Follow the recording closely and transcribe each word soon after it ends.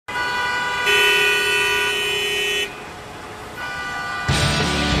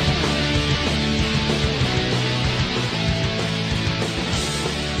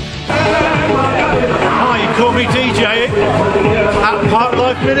DJ at Park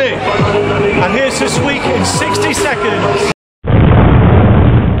Life Mini. And here's this week in 60 seconds.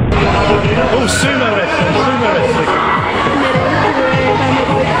 Oh, sumo wrestling.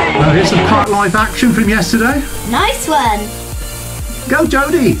 Now here's some Park Life action from yesterday. Nice one. Go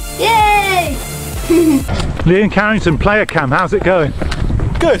Jodie! Yay! Lee and Carrington, player cam, how's it going?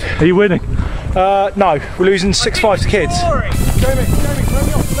 Good. Are you winning? No, we're losing 6-5 to kids. Let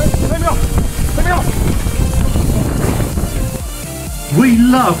me off. We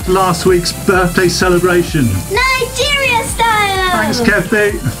loved last week's birthday celebration. Nigeria style! Thanks,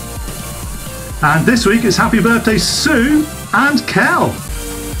 Kevin. And this week it's happy birthday Sue and Kel.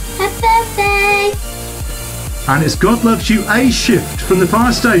 Happy birthday! And it's God Loves You A Shift from the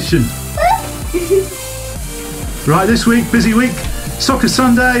fire station. Right, this week, busy week. Soccer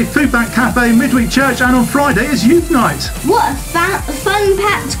Sunday, Food Bank Cafe, midweek church, and on Friday is youth night. What a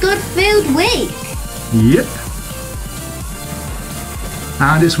fun-packed, good-filled week. Yep.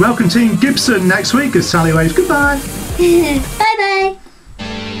 And it's Welcome Team Gibson next week as Sally waves goodbye. Bye-bye.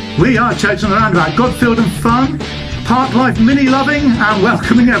 We are Church on the Roundabout, God-filled and fun, Park Life Mini loving and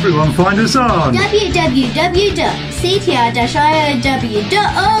welcoming everyone. Find us on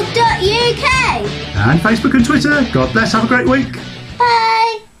www.ctr-iow.org.uk and Facebook and Twitter. God bless, have a great week.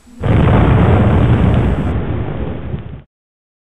 Bye.